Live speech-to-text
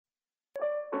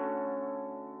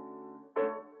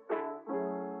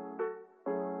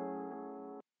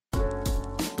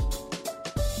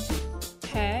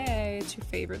It's your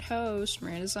favorite host,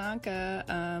 Miranda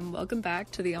Zonka. Welcome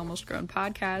back to the Almost Grown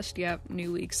podcast. Yep,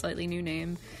 new week, slightly new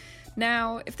name.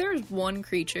 Now, if there is one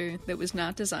creature that was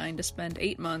not designed to spend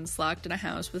 8 months locked in a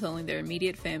house with only their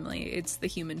immediate family, it's the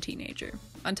human teenager.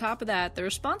 On top of that, the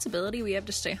responsibility we have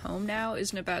to stay home now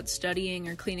isn't about studying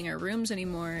or cleaning our rooms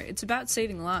anymore, it's about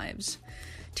saving lives.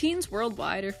 Teens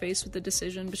worldwide are faced with the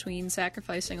decision between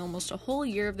sacrificing almost a whole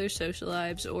year of their social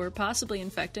lives or possibly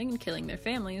infecting and killing their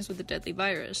families with a deadly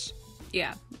virus.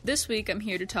 Yeah, this week I'm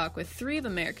here to talk with 3 of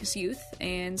America's youth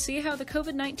and see how the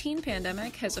COVID-19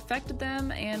 pandemic has affected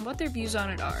them and what their views on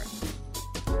it are.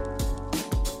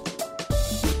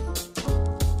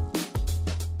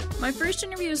 My first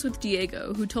interview is with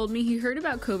Diego, who told me he heard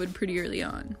about COVID pretty early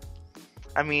on.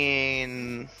 I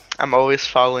mean, I'm always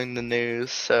following the news,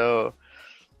 so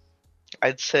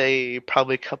I'd say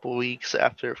probably a couple weeks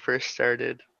after it first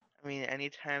started. I mean,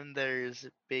 anytime there's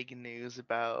big news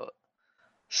about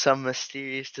some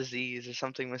mysterious disease or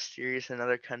something mysterious in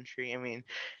another country, I mean,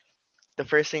 the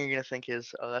first thing you're going to think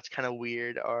is, oh, that's kind of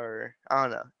weird, or I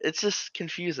don't know. It's just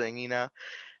confusing, you know?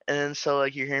 And then so,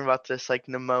 like, you're hearing about this, like,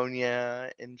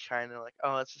 pneumonia in China, like,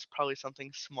 oh, it's just probably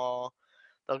something small.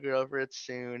 They'll get over it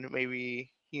soon.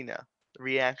 Maybe,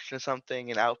 reaction to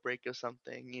something, an outbreak of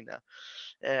something,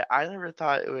 I never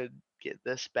thought it would get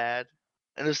this bad.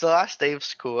 And it was the last day of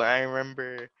school. And I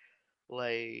remember,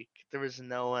 like, there was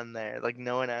no one there, like,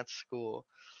 no one at school.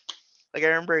 Like, I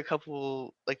remember a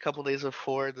couple days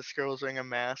before, this girl was wearing a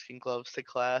mask and gloves to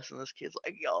class, and this kid's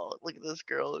like, yo, look at this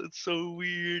girl, it's so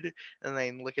weird. And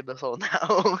then look at this all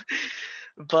now.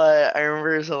 But I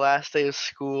remember it was the last day of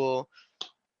school,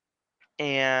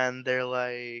 and they're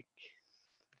like,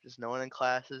 there's no one in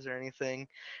classes or anything.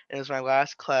 And it was my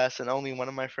last class, and only one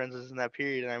of my friends was in that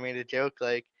period. And I made a joke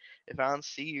like, if I don't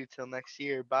see you till next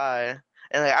year, bye.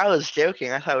 And like I was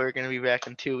joking. I thought we were gonna be back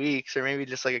in 2 weeks, or maybe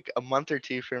just like a month or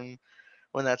two from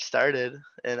when that started.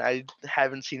 And I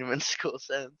haven't seen him in school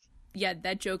since. Yeah,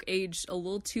 that joke aged a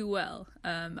little too well.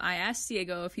 I asked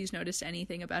Diego if he's noticed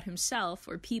anything about himself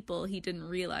or people he didn't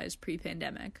realize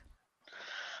pre-pandemic.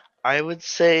 I would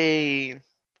say,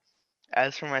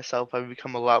 as for myself, I've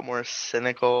become a lot more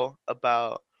cynical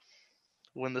about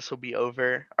when this will be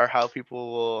over or how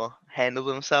people will handle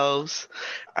themselves.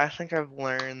 I think I've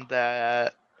learned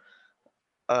that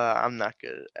I'm not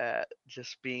good at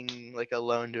just being like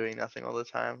alone doing nothing all the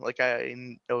time. Like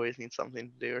always need something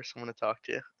to do or someone to talk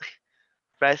to.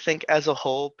 But I think as a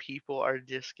whole, people are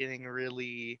just getting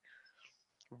really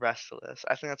restless.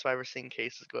 I think that's why we're seeing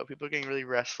cases go up. People are getting really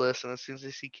restless, and as soon as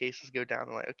they see cases go down,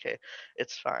 they're like, okay,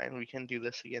 it's fine. We can do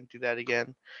this again, do that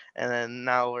again. And then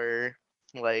now we're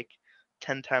like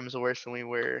 10 times worse than we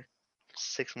were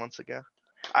 6 months ago.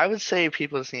 I would say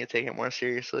people just need to take it more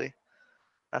seriously.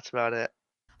 That's about it.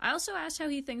 I also asked how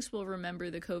he thinks we'll remember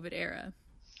the COVID era.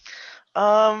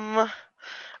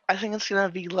 I think it's gonna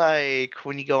be like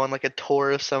when you go on like a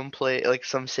tour of some place, like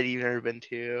some city you've never been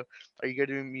to, or you go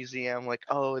to a museum, like,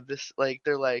 oh, this, like,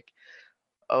 they're like,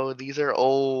 oh, these are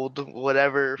old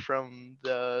whatever from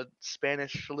the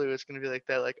Spanish flu. It's gonna be like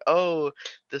that, like, oh,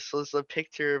 this was a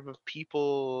picture of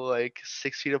people like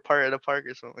 6 feet apart at a park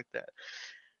or something like that.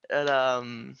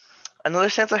 And another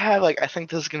sense I have, like, I think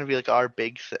this is gonna be like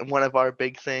one of our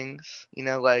big things,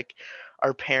 like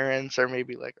our parents or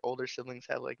maybe like older siblings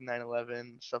have like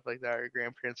 9/11 stuff like that. Our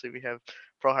grandparents maybe have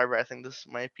Pearl Harbor. I think this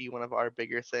might be one of our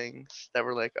bigger things that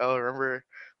we're like, oh, remember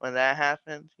when that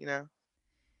happened.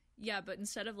 Yeah, but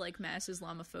instead of like mass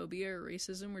Islamophobia or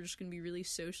racism, we're just gonna be really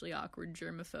socially awkward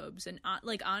germaphobes. And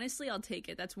like honestly, I'll take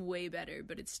it. That's way better,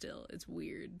 but it's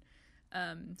weird.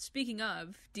 Speaking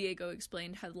of, Diego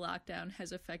explained how the lockdown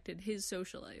has affected his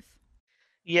social life.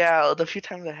 Yeah, the few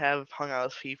times I have hung out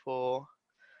with people,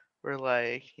 we're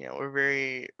like, we're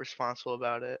very responsible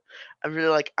about it.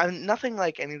 I'm nothing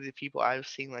like any of the people I've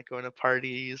seen like going to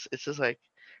parties. It's just like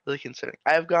really concerning.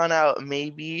 I've gone out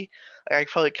maybe, like, I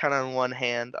can probably count on one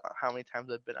hand how many times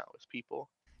I've been out with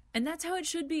people. And that's how it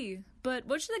should be. But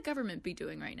what should the government be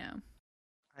doing right now?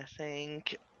 I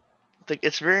think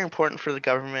it's very important for the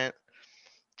government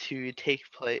to take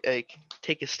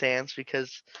a stance,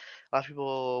 because a lot of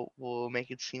people will make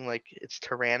it seem like it's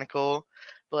tyrannical,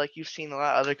 but like you've seen a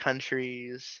lot of other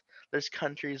countries, there's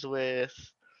countries with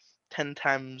 10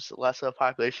 times less of a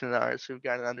population than ours who've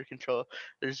gotten it under control.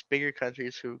 There's bigger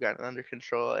countries who've gotten it under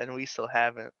control, and we still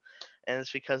haven't. And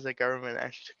it's because the government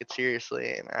actually took it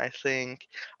seriously. And I think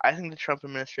the Trump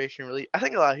administration really, I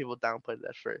think a lot of people downplayed it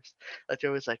at first. Like they're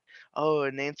always like, oh,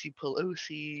 Nancy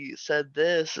Pelosi said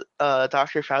this,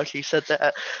 Dr. Fauci said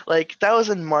that. Like that was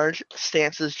in March.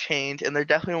 Stances changed, and they're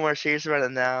definitely more serious about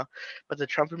it now. But the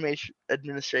Trump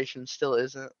administration still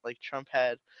isn't. Like Trump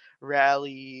had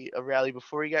a rally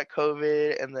before he got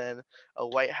COVID, and then a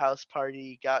White House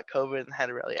party, got COVID, and had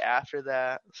a rally after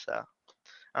that. So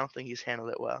I don't think he's handled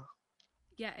it well.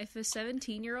 Yeah, if a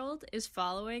 17-year-old is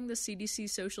following the CDC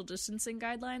social distancing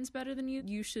guidelines better than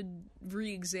you should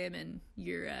re-examine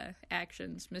your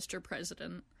actions, Mr.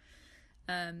 President.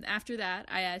 After that,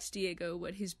 I asked Diego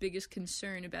what his biggest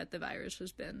concern about the virus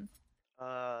has been.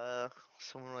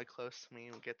 Someone really close to me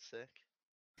will get sick.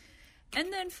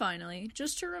 And then finally,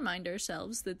 just to remind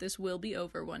ourselves that this will be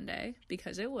over one day,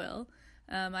 because it will,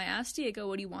 I asked Diego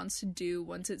what he wants to do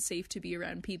once it's safe to be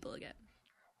around people again.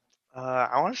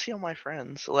 I want to see all my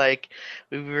friends. Like,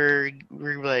 we were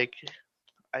like,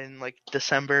 in like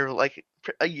December, like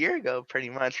a year ago, pretty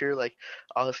much. We were like,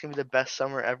 oh, this is gonna be the best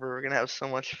summer ever. We're gonna have so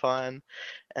much fun.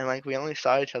 And like, we only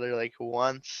saw each other like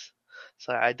once.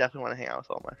 So I definitely want to hang out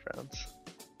with all my friends.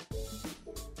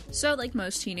 So, like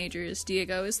most teenagers,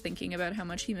 Diego is thinking about how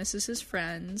much he misses his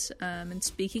friends. And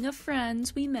speaking of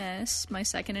friends we miss, my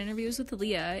second interview is with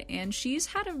Leah, and she's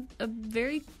had a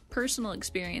very personal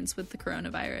experience with the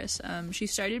coronavirus. She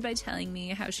started by telling me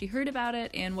how she heard about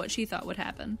it and what she thought would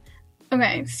happen.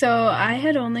 Okay, so I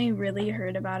had only really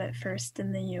heard about it first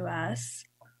in the US.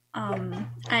 I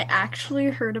actually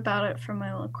heard about it from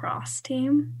my lacrosse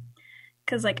team.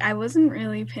 Because, like, I wasn't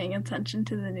really paying attention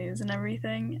to the news and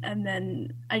everything. And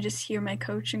then I just hear my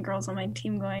coach and girls on my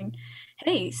team going,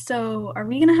 hey, so are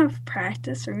we going to have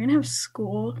practice? Are we going to have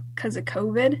school because of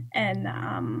COVID? And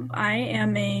I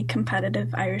am a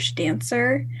competitive Irish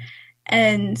dancer.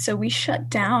 And so we shut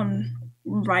down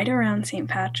right around St.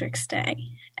 Patrick's Day.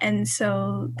 And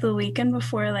so the weekend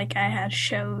before, like, I had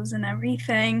shows and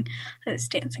everything. I was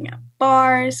dancing at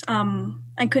bars.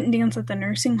 I couldn't dance at the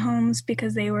nursing homes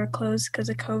because they were closed because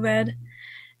of COVID.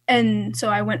 And so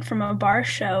I went from a bar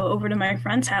show over to my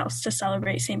friend's house to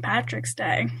celebrate St. Patrick's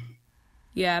Day.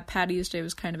 Yeah, Patty's Day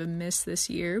was kind of a miss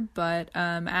this year, but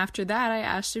after that, I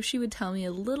asked if she would tell me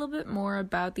a little bit more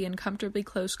about the uncomfortably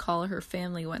close call her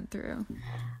family went through.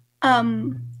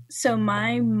 So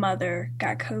my mother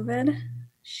got COVID.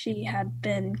 She had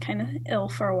been kind of ill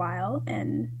for a while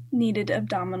and needed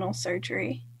abdominal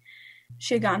surgery.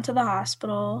 She had gone to the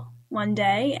hospital one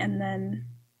day and then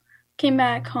came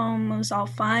back home. It was all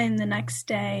fine. The next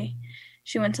day,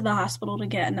 she went to the hospital to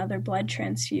get another blood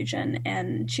transfusion,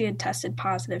 and she had tested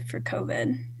positive for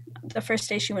COVID. The first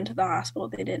day she went to the hospital,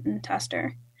 they didn't test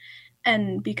her.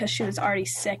 And because she was already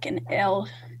sick and ill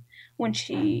when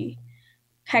she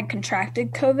had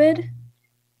contracted COVID,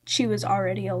 she was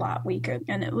already a lot weaker,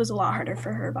 and it was a lot harder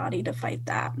for her body to fight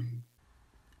that.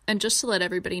 And just to let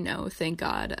everybody know, thank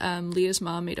God, Leah's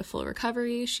mom made a full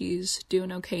recovery. She's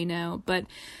doing okay now. But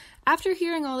after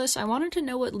hearing all this, I wanted to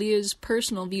know what Leah's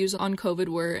personal views on COVID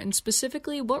were, and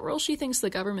specifically what role she thinks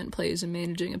the government plays in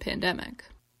managing a pandemic.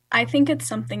 I think it's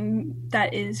something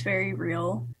that is very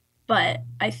real, but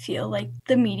I feel like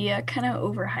the media kind of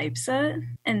overhypes it,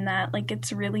 and that, like,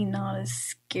 it's really not as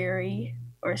scary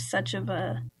or such of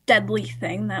a deadly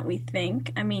thing that we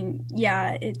think. I mean,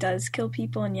 yeah, it does kill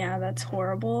people, and yeah, that's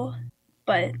horrible,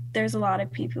 but there's a lot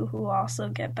of people who also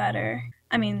get better.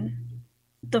 I mean,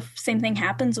 the same thing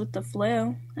happens with the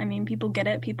flu. I mean, people get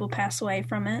it, people pass away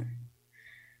from it.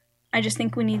 I just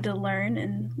think we need to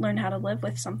learn how to live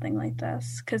with something like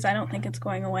this, because I don't think it's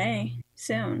going away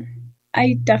soon.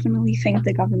 I definitely think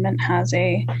the government has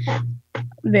a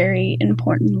very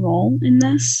important role in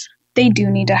this. They do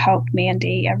need to help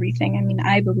mandate everything. I mean,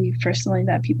 I believe personally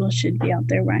that people should be out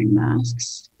there wearing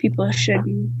masks. People should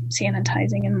be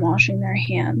sanitizing and washing their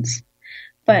hands.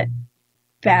 But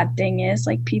bad thing is,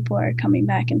 like, people are coming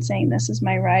back and saying, this is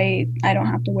my right, I don't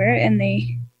have to wear it. And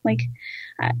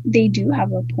they do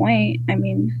have a point. I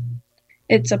mean,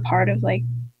 it's a part of, like,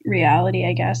 reality,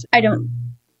 I guess.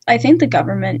 I think the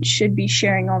government should be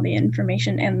sharing all the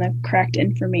information and the correct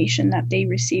information that they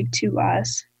receive to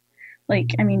us.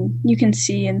 Like, I mean, you can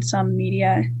see in some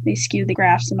media, they skew the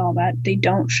graphs and all that. They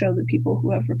don't show the people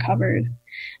who have recovered.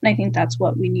 And I think that's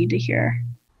what we need to hear.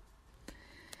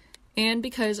 And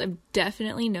because I've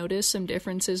definitely noticed some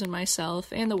differences in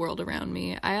myself and the world around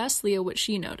me, I asked Leah what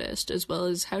she noticed, as well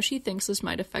as how she thinks this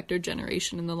might affect our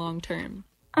generation in the long term.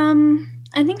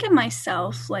 I think in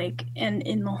myself, like, and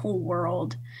in the whole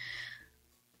world,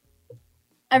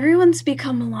 everyone's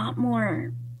become a lot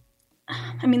more,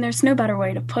 I mean, there's no better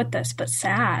way to put this, but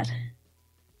sad.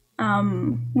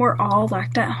 We're all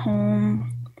locked at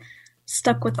home,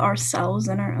 stuck with ourselves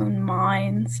and our own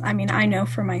minds. I mean, I know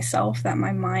for myself that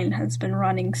my mind has been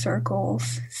running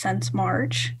circles since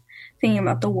March, thinking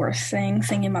about the worst things,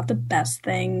 thinking about the best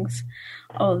things,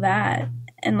 all that.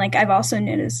 And, like, I've also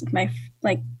noticed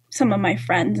some of my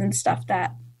friends and stuff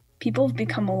that people have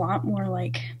become a lot more,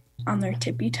 like, on their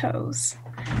tippy toes,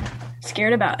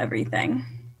 scared about everything.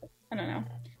 I don't know.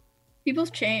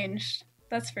 People's changed,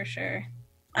 that's for sure.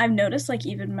 I've noticed, like,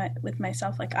 even with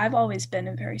myself, like, I've always been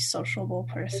a very sociable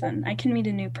person. I can meet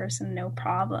a new person, no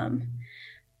problem.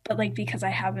 But, like, because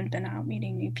I haven't been out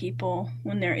meeting new people,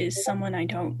 when there is someone I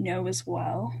don't know as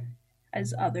well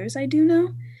as others I do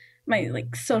know, my,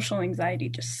 like, social anxiety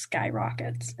just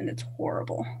skyrockets, and it's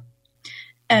horrible.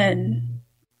 And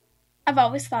I've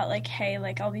always thought, like, hey,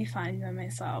 like, I'll be fine by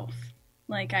myself.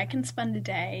 Like, I can spend a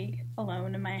day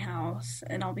alone in my house,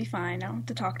 and I'll be fine. I don't have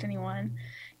to talk to anyone.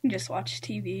 I can just watch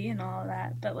TV and all of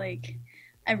that. But, like,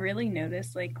 I really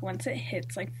noticed, like, once it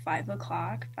hits, like, 5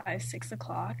 o'clock, 6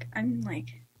 o'clock, I'm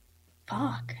like,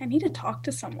 fuck, I need to talk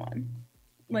to someone.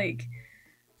 Like,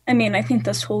 I mean, I think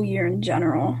this whole year in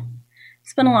general,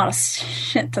 it's been a lot of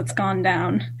shit that's gone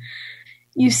down.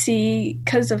 You see,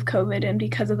 because of COVID and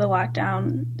because of the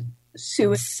lockdown,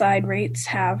 suicide rates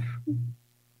have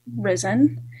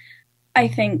risen. I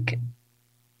think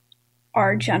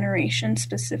our generation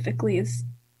specifically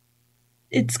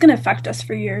it's going to affect us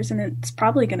for years, and it's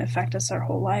probably going to affect us our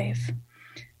whole life.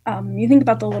 You think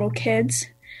about the little kids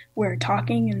where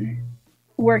talking and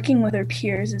working with their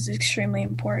peers is extremely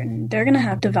important. They're going to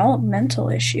have developmental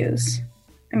issues.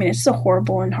 I mean, it's a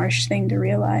horrible and harsh thing to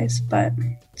realize, but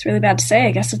it's really bad to say.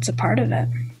 I guess it's a part of it.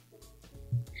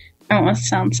 I don't want to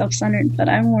sound self-centered, but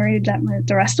I'm worried that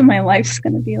the rest of my life's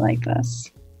going to be like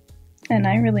this. And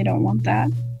I really don't want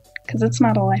that, because it's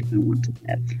not a life I want to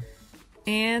live.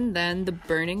 And then the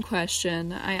burning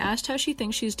question, I asked how she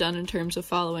thinks she's done in terms of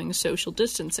following social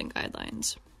distancing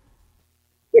guidelines.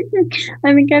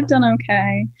 I think I've done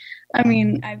okay. I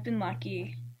mean, I've been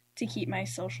lucky to keep my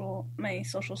social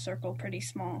circle pretty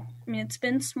small. I mean, it's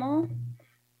been small,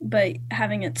 but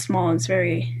having it small is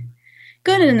very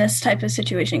good in this type of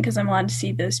situation because I'm allowed to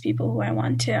see those people who I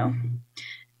want to.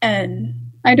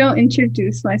 And I don't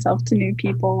introduce myself to new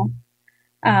people.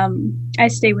 I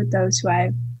stay with those who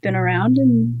I've been around,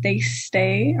 and they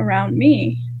stay around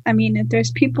me. I mean, if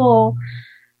there's people...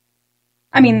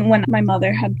 I mean, when my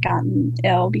mother had gotten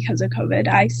ill because of COVID,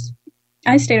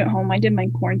 I stayed at home. I did my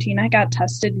quarantine. I got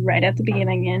tested right at the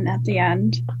beginning and at the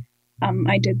end.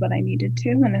 I did what I needed to,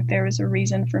 and if there was a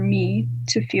reason for me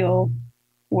to feel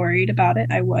worried about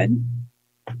it, I would.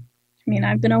 I mean,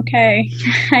 I've been okay.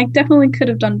 I definitely could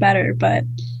have done better, but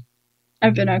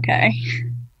I've been okay.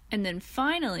 And then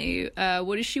finally,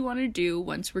 what does she want to do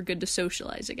once we're good to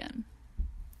socialize again?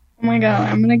 Oh my god,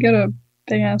 I'm gonna go to a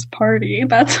big-ass party.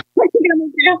 That's what I'm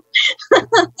gonna do.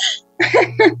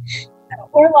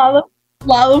 Or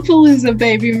Lollapalooza,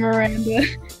 baby, Miranda.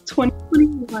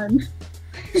 2021.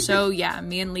 So yeah,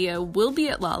 me and Leah will be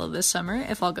at Lolla this summer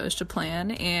if all goes to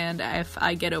plan, and if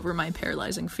I get over my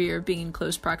paralyzing fear of being in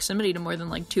close proximity to more than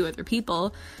like 2 other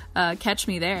people, catch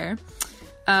me there.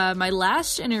 My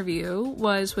last interview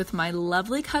was with my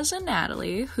lovely cousin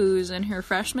Natalie, who's in her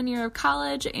freshman year of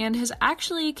college and has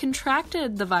actually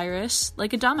contracted the virus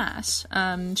like a dumbass.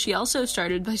 She also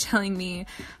started by telling me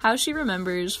how she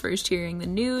remembers first hearing the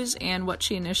news and what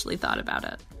she initially thought about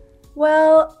it.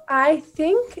 Well, I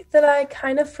think that I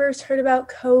kind of first heard about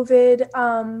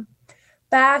COVID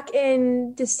back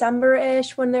in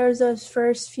December-ish when there was those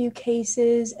first few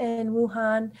cases in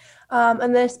Wuhan.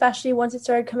 And then especially once it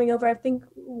started coming over, I think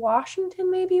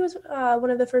Washington maybe was one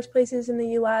of the first places in the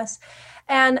U.S.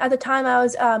 And at the time I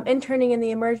was interning in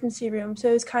the emergency room. So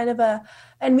it was kind of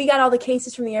and we got all the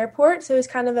cases from the airport. So it was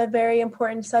kind of a very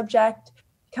important subject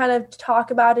kind of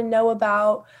talk about and know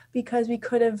about because we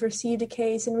could have received a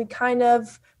case and we kind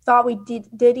of thought we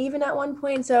did even at one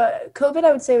point. So COVID,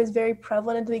 I would say, was very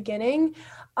prevalent at the beginning,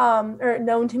 or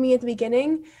known to me at the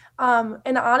beginning.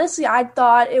 And honestly, I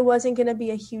thought it wasn't going to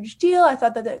be a huge deal. I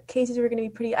thought that the cases were going to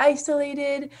be pretty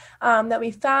isolated, that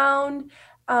we found.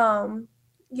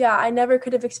 Yeah, I never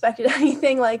could have expected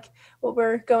anything like what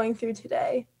we're going through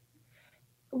today.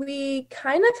 We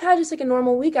kind of had just like a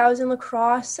normal week. I was in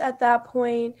lacrosse at that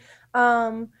point.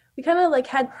 We kind of like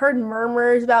had heard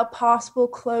murmurs about possible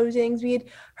closings. We had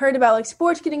heard about like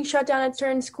sports getting shut down at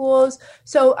certain schools.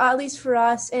 So at least for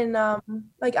us in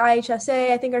like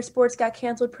IHSA, I think our sports got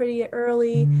canceled pretty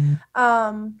early.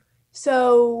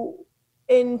 So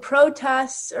in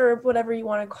protests or whatever you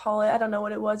want to call it, I don't know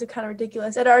what it was. It's kind of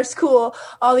ridiculous. At our school,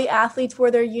 all the athletes wore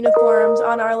their uniforms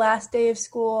on our last day of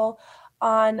school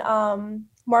on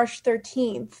March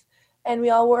 13th. And we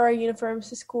all wore our uniforms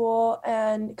to school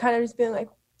and kind of just being like,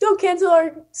 don't cancel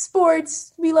our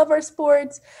sports. We love our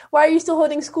sports. Why are you still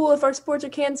holding school if our sports are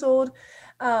canceled?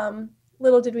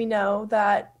 Little did we know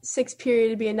that 6th period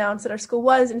would be announced that our school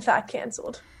was, in fact,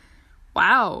 canceled.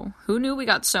 Wow. Who knew we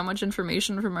got so much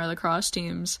information from our lacrosse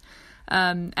teams?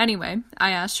 Anyway,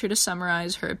 I asked her to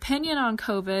summarize her opinion on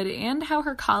COVID and how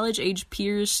her college-age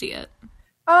peers see it.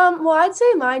 Well, I'd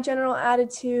say my general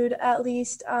attitude, at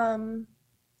least,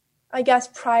 I guess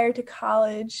prior to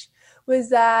college, was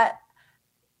that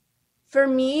for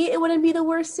me, it wouldn't be the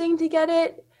worst thing to get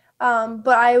it.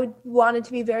 But I wanted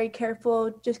to be very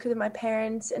careful just because of my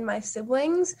parents and my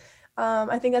siblings.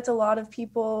 I think that's a lot of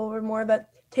people were more about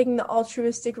taking the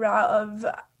altruistic route of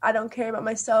I don't care about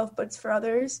myself, but it's for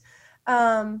others.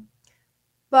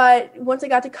 But once I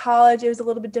got to college, it was a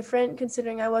little bit different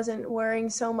considering I wasn't worrying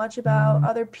so much about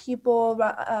other people,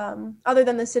 other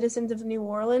than the citizens of New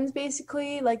Orleans,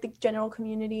 basically, like the general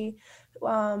community,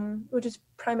 which is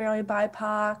primarily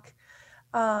BIPOC.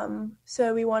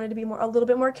 So we wanted to be a little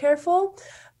bit more careful.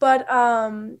 But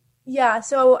yeah,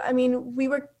 so I mean,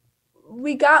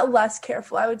 we got less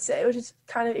careful, I would say, which is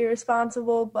kind of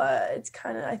irresponsible, but it's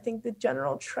kind of, I think, the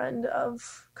general trend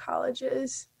of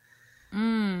colleges.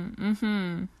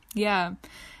 Yeah.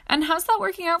 And how's that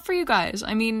working out for you guys?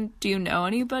 I mean, do you know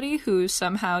anybody who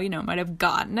somehow, might have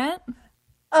gotten it?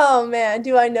 Oh man,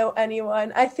 do I know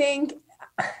anyone? I think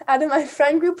out of my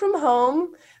friend group from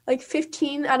home, like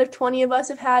 15 out of 20 of us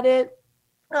have had it.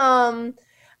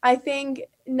 I think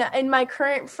in my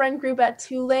current friend group at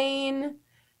Tulane,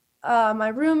 my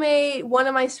roommate, one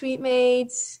of my suite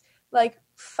mates, like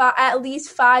at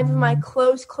least 5 of my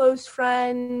close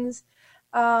friends,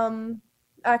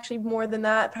 actually more than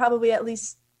that, probably at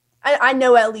least, I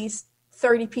know at least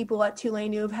 30 people at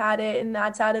Tulane who have had it, and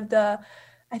that's out of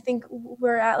I think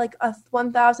we're at like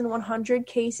 1,100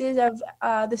 cases of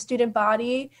the student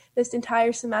body this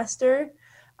entire semester.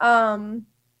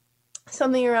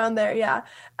 Something around there, yeah.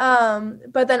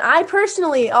 But then I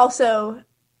personally also,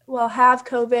 have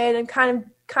COVID and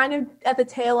kind of at the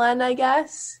tail end, I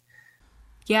guess.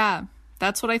 Yeah,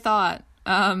 that's what I thought.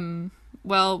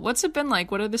 Well, what's it been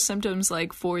like? What are the symptoms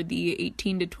like for the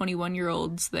 18 to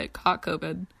 21-year-olds that caught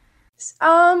COVID?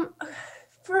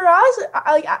 For us,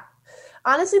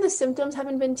 honestly, the symptoms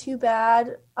haven't been too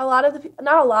bad. Not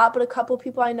a lot, but a couple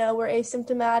people I know were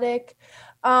asymptomatic.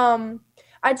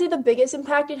 I'd say the biggest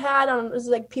impact it had was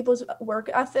like people's work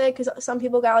ethic, because some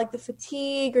people got like the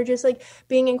fatigue, or just like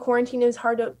being in quarantine, it was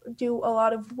hard to do a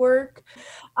lot of work.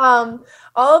 All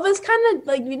of us kind of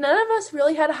like, none of us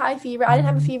really had a high fever. I didn't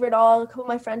have a fever at all. A couple of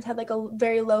my friends had like a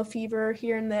very low fever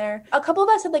here and there. A couple of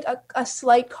us had like a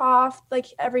slight cough, like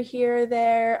every here or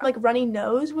there. Like runny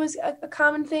nose was a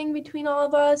common thing between all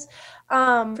of us.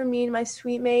 For me and my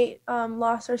suite mate,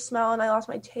 lost our smell and I lost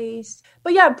my taste.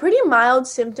 But yeah, pretty mild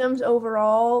symptoms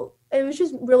overall. It was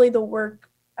just really the work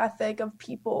ethic of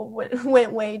people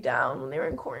went way down when they were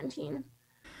in quarantine.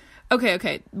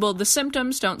 Okay. Well, the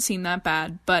symptoms don't seem that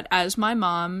bad, but as my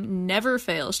mom never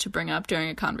fails to bring up during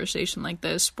a conversation like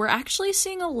this, we're actually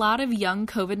seeing a lot of young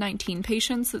COVID-19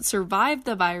 patients that survived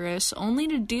the virus only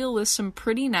to deal with some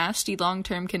pretty nasty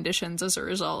long-term conditions as a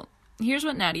result. Here's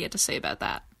what Natty had to say about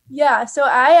that. Yeah, so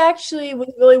I actually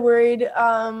was really worried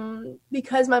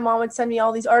because my mom would send me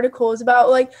all these articles about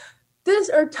like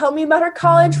this, or tell me about her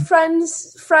college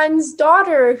friend's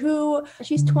daughter who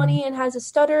she's 20 and has a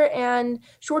stutter and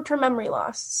short-term memory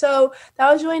loss. So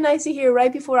that was really nice to hear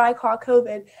right before I caught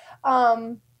COVID.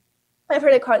 I've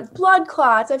heard it causes blood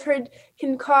clots. I've heard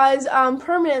can cause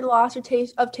permanent loss of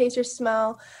taste or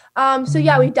smell. So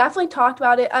yeah, we definitely talked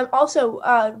about it. Also,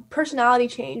 personality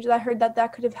change. I heard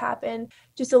that could have happened.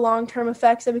 Just the long-term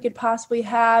effects that we could possibly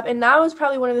have. And that was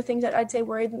probably one of the things that I'd say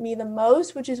worried me the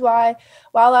most, which is why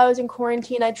while I was in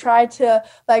quarantine, I tried to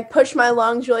like push my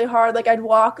lungs really hard. Like I'd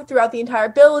walk throughout the entire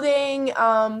building.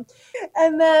 And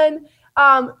then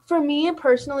for me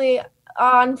personally,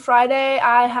 on Friday,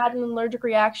 I had an allergic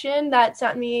reaction that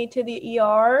sent me to the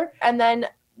ER. And then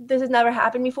this has never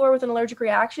happened before with an allergic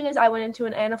reaction, is I went into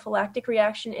an anaphylactic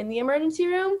reaction in the emergency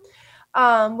room,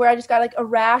 where I just got like a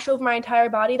rash over my entire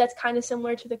body. That's kind of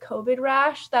similar to the COVID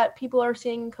rash that people are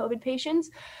seeing in COVID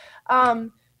patients.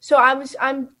 So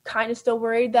I'm kind of still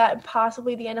worried that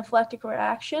possibly the anaphylactic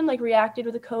reaction like reacted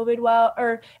with the COVID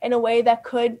or in a way that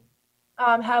could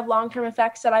have long-term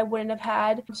effects that I wouldn't have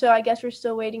had. So I guess we're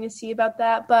still waiting to see about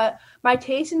that. But my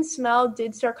taste and smell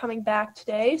did start coming back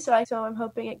today. So I'm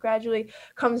hoping it gradually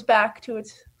comes back to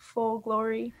its full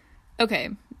glory. Okay.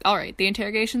 All right. The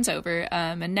interrogation's over.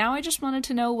 And now I just wanted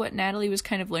to know what Natalie was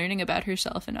kind of learning about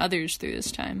herself and others through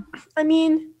this time. I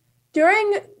mean,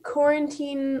 during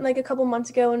quarantine, like a couple months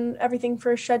ago when everything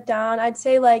first shut down, I'd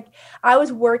say like I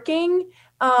was working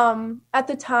at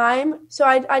the time. So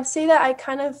I'd say that I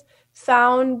kind of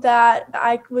found that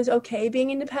I was okay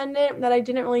being independent, that I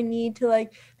didn't really need to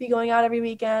like be going out every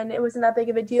weekend. It wasn't that big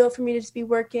of a deal for me to just be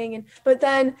working. But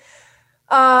then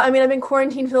I mean, I've been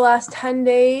quarantined for the last 10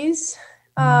 days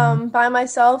by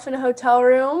myself in a hotel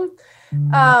room.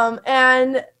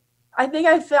 And I think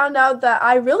I found out that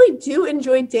I really do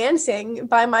enjoy dancing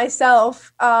by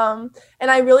myself. And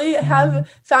I really have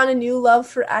found a new love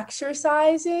for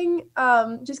exercising,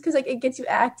 just because like it gets you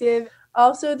active.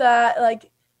 Also that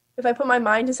like if I put my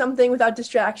mind to something without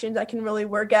distractions, I can really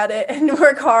work at it and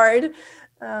work hard.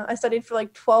 I studied for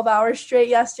like 12 hours straight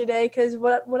yesterday because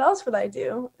what else would I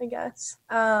do, I guess.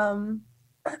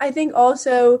 I think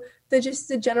also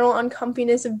the general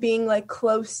uncomfiness of being like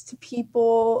close to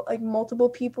people, like multiple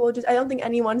people. I don't think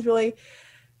anyone's really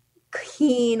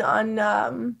keen on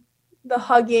the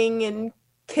hugging and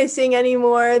kissing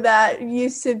anymore that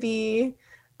used to be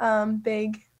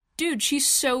big. Dude, she's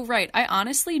so right. I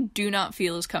honestly do not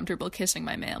feel as comfortable kissing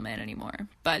my mailman anymore.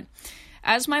 But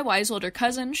as my wise older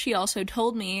cousin, she also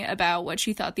told me about what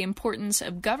she thought the importance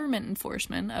of government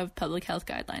enforcement of public health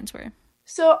guidelines were.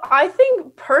 So I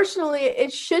think personally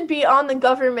it should be on the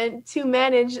government to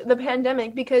manage the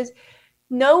pandemic because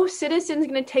no citizen is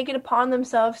going to take it upon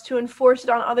themselves to enforce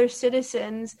it on other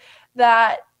citizens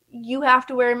that you have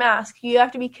to wear a mask, you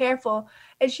have to be careful.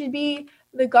 It should be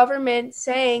the government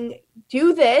saying,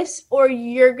 do this or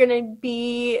you're going to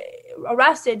be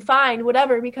arrested, fined,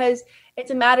 whatever, because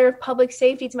it's a matter of public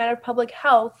safety. It's a matter of public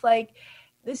health. Like,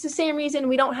 it's the same reason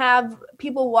we don't have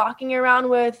people walking around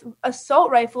with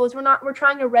assault rifles. We're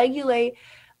trying to regulate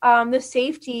the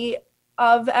safety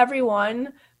of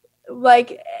everyone.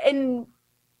 Like, and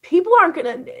people aren't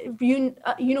going to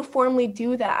uniformly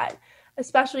do that.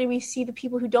 Especially we see the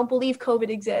people who don't believe COVID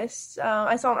exists.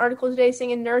 I saw an article today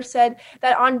saying a nurse said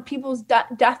that on people's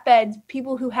deathbeds,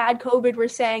 people who had COVID were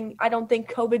saying, I don't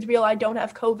think COVID's real, I don't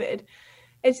have COVID.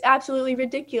 It's absolutely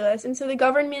ridiculous. And so the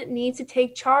government needs to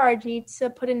take charge, needs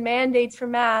to put in mandates for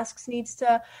masks, needs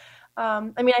to,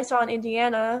 I saw in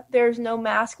Indiana, there's no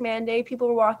mask mandate. People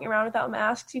were walking around without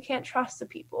masks. You can't trust the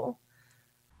people.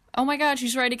 Oh my god,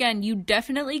 she's right again. You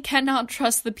definitely cannot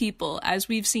trust the people, as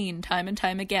we've seen time and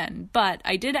time again. But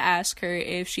I did ask her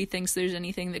if she thinks there's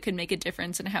anything that could make a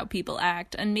difference in how people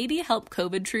act, and maybe help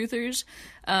COVID truthers,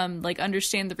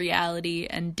 understand the reality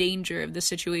and danger of the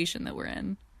situation that we're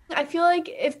in. I feel like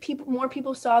if more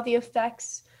people saw the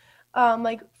effects,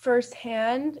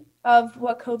 firsthand of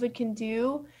what COVID can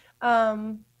do,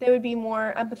 they would be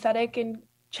more empathetic and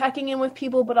checking in with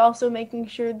people, but also making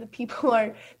sure that people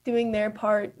are doing their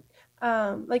part.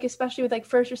 Especially with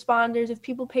first responders, if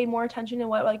people paid more attention to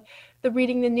what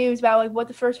reading the news about what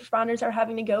the first responders are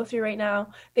having to go through right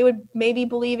now, they would maybe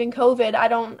believe in COVID. I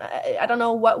don't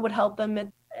know what would help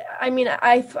them.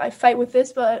 I fight with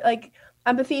this, but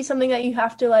empathy is something that you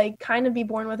have to kind of be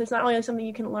born with. It's not really something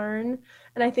you can learn.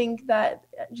 And I think that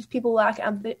just people lack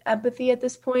empathy at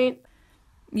this point.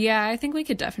 Yeah, I think we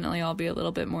could definitely all be a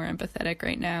little bit more empathetic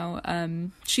right now.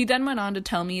 She then went on to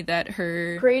tell me that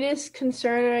her greatest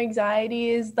concern or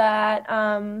anxiety is that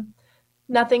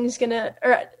nothing's gonna,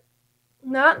 or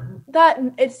not that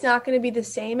it's not gonna be the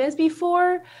same as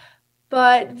before,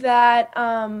 but that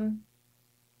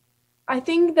I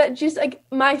think that just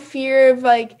my fear of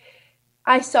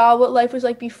I saw what life was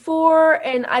like before,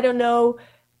 and I don't know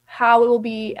how it will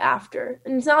be after.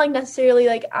 And it's not necessarily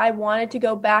I wanted to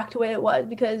go back to the way it was,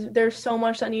 because there's so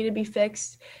much that needed to be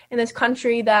fixed in this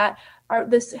country that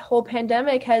this whole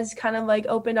pandemic has kind of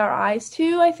opened our eyes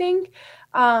to, I think.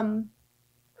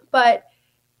 But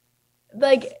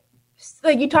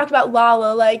you talked about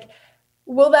Lala,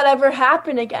 will that ever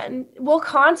happen again? Will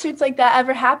concerts like that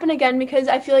ever happen again? Because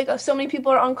I feel so many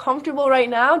people are uncomfortable right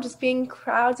now just being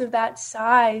crowds of that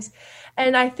size.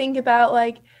 And I think about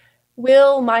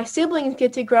will my siblings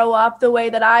get to grow up the way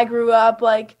that I grew up,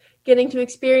 getting to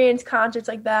experience concerts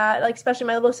like that, especially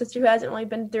my little sister who hasn't really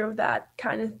been through that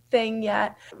kind of thing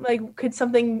yet. Could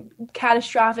something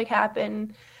catastrophic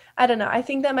happen? I don't know. I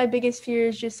think that my biggest fear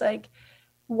is just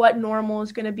what normal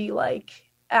is going to be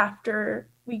after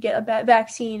we get a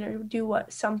vaccine or do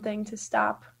something to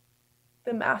stop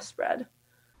the mass spread.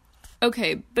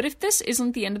 Okay, but if this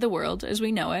isn't the end of the world as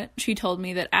we know it, she told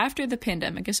me that after the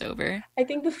pandemic is over, I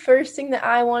think the first thing that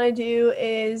I want to do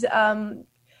is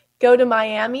go to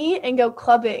Miami and go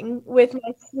clubbing with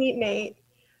my sweet mate.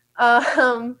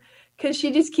 Because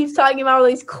she just keeps talking about all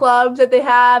these clubs that they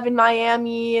have in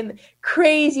Miami and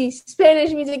crazy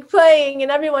Spanish music playing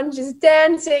and everyone's just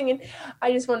dancing, and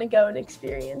I just want to go and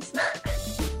experience that.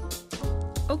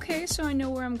 Okay, so I know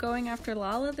where I'm going after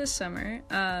Lala this summer.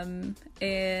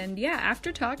 And yeah,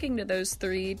 after talking to those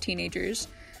 3 teenagers,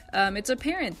 it's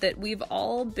apparent that we've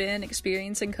all been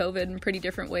experiencing COVID in pretty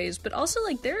different ways, but also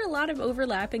there are a lot of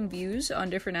overlapping views on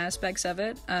different aspects of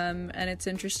it. And it's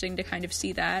interesting to kind of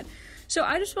see that. So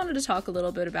I just wanted to talk a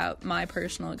little bit about my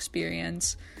personal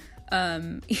experience,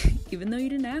 even though you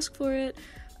didn't ask for it.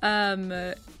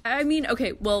 I mean,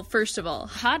 okay, well, first of all,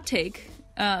 hot take,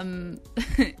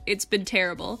 it's been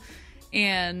terrible.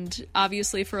 And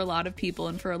obviously for a lot of people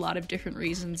and for a lot of different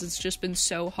reasons, it's just been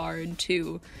so hard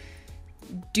to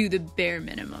do the bare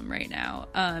minimum right now.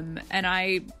 And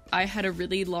I had a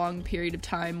really long period of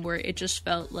time where it just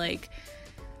felt like,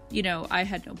 you know, I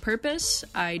had no purpose.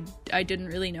 I didn't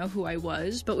really know who I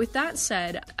was. But with that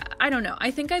said, I don't know.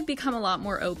 I think I've become a lot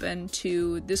more open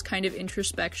to this kind of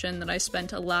introspection that I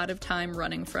spent a lot of time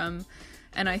running from.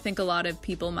 And I think a lot of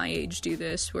people my age do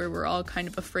this, where we're all kind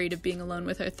of afraid of being alone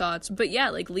with our thoughts. But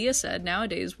yeah, like Leah said,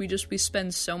 nowadays we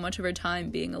spend so much of our time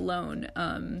being alone.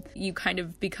 You kind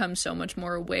of become so much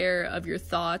more aware of your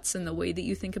thoughts and the way that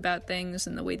you think about things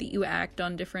and the way that you act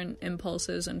on different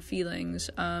impulses and feelings.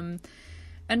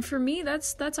 And for me,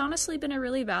 that's honestly been a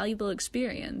really valuable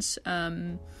experience.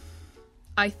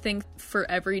 I think for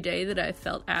every day that I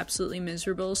felt absolutely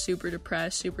miserable, super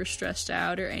depressed, super stressed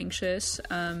out, or anxious,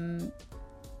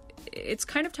 it's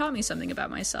kind of taught me something about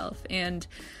myself. And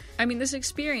I mean, this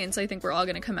experience, I think we're all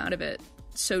going to come out of it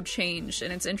so changed.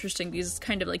 And it's interesting because it's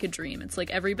kind of like a dream. It's like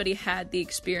everybody had the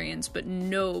experience, but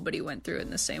nobody went through it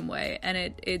in the same way.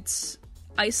 And it's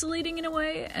isolating in a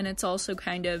way, and it's also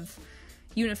kind of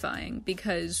unifying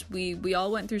because we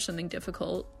all went through something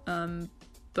difficult,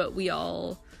 but we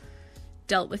all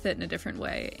dealt with it in a different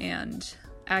way and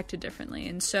acted differently.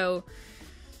 And so,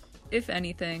 if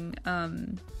anything,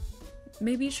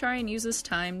 maybe try and use this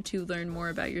time to learn more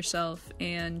about yourself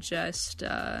and just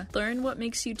learn what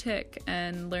makes you tick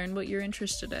and learn what you're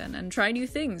interested in and try new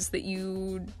things that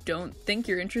you don't think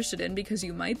you're interested in because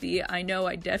you might be. I know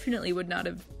I definitely would not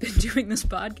have been doing this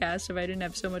podcast if I didn't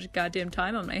have so much goddamn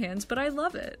time on my hands, but I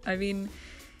love it. I mean,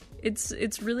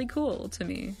 it's really cool to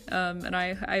me, and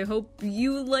I hope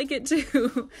you like it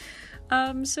too.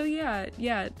 So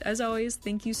yeah, as always,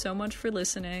 thank you so much for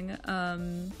listening.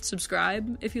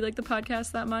 Subscribe if you like the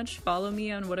podcast that much. Follow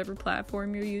me on whatever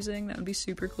platform you're using. That would be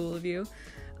super cool of you.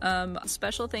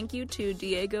 Special thank you to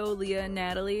Diego, Leah, and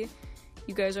Natalie.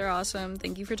 You guys are awesome.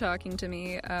 Thank you for talking to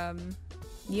me.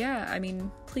 Yeah, I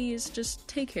mean, please just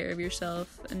take care of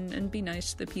yourself and be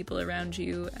nice to the people around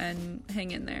you and hang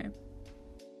in there.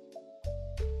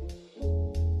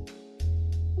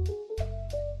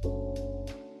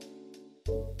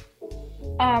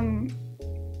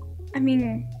 I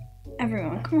mean,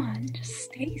 everyone, come on, just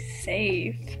stay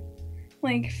safe.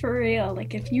 Like, for real,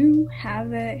 like, if you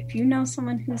have it, if you know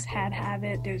someone who's had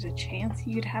it, there's a chance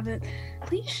you'd have it,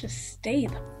 please just stay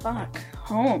the fuck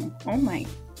home. Oh my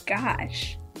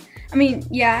gosh. I mean,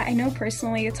 yeah, I know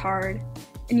personally it's hard,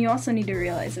 and you also need to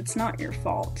realize it's not your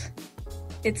fault.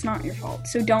 It's not your fault,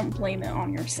 so don't blame it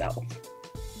on yourself.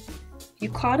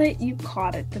 You caught it.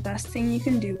 The best thing you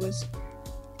can do is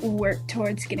work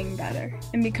towards getting better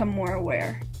and become more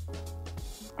aware.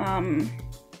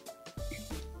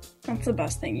 That's the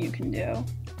best thing you can do.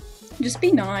 Just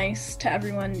be nice to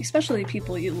everyone, especially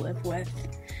people you live with,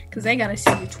 because they gotta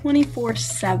see you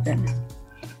 24/7.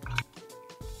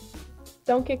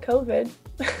 Don't get COVID.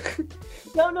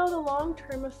 Don't know the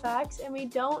long-term effects, and we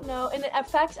don't know, and it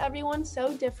affects everyone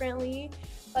so differently.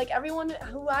 Like, everyone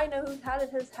who I know who's had it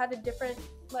has had a different,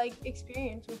 like,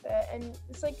 experience with it, and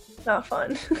it's, like, not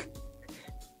fun.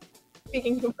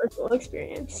 Speaking from personal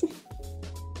experience.